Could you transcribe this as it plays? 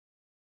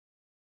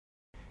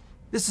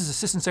This is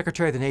Assistant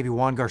Secretary of the Navy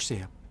Juan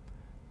Garcia,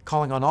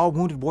 calling on all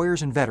wounded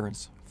warriors and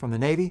veterans from the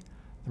Navy,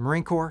 the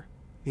Marine Corps,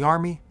 the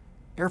Army,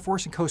 Air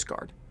Force, and Coast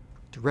Guard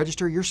to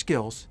register your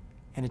skills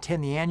and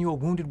attend the annual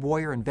Wounded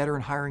Warrior and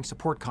Veteran Hiring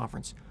Support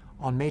Conference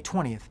on May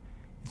 20th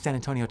in San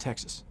Antonio,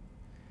 Texas.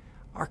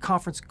 Our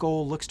conference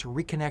goal looks to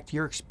reconnect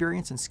your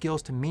experience and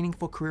skills to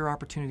meaningful career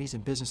opportunities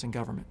in business and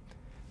government.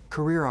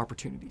 Career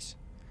opportunities.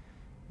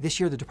 This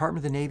year, the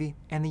Department of the Navy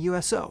and the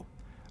USO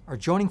are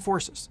joining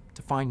forces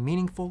to find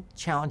meaningful,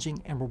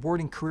 challenging, and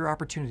rewarding career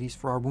opportunities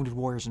for our wounded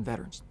warriors and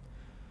veterans.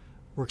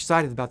 We're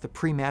excited about the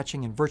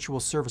pre-matching and virtual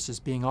services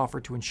being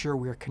offered to ensure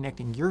we are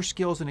connecting your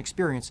skills and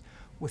experience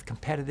with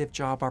competitive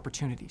job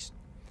opportunities.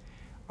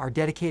 Our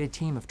dedicated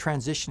team of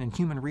transition and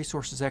human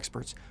resources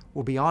experts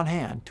will be on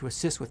hand to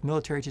assist with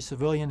military to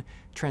civilian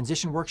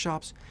transition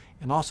workshops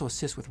and also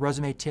assist with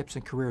resume tips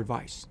and career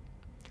advice.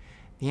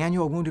 The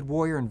annual Wounded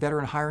Warrior and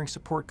Veteran Hiring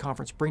Support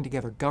Conference brings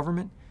together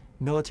government,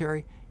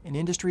 military, and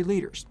industry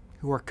leaders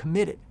who are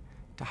committed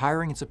to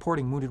hiring and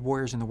supporting wounded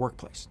warriors in the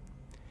workplace.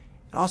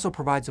 It also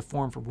provides a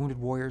forum for wounded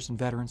warriors and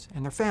veterans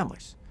and their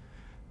families,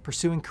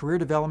 pursuing career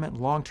development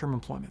and long-term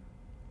employment.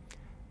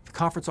 The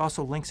conference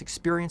also links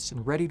experienced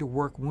and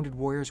ready-to-work wounded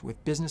warriors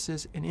with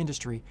businesses and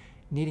industry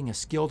needing a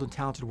skilled and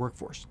talented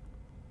workforce.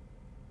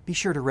 Be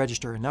sure to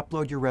register and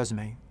upload your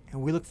resume,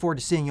 and we look forward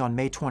to seeing you on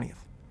May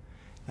 20th.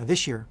 Now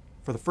this year,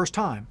 for the first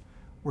time,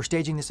 we're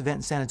staging this event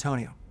in San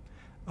Antonio,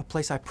 a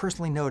place I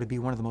personally know to be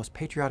one of the most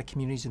patriotic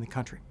communities in the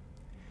country.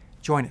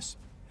 Join us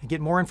and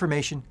get more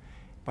information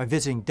by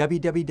visiting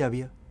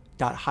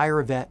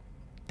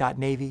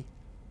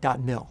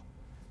www.hireavet.navy.mil.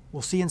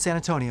 We'll see you in San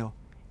Antonio,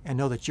 and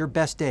know that your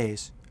best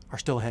days are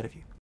still ahead of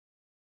you.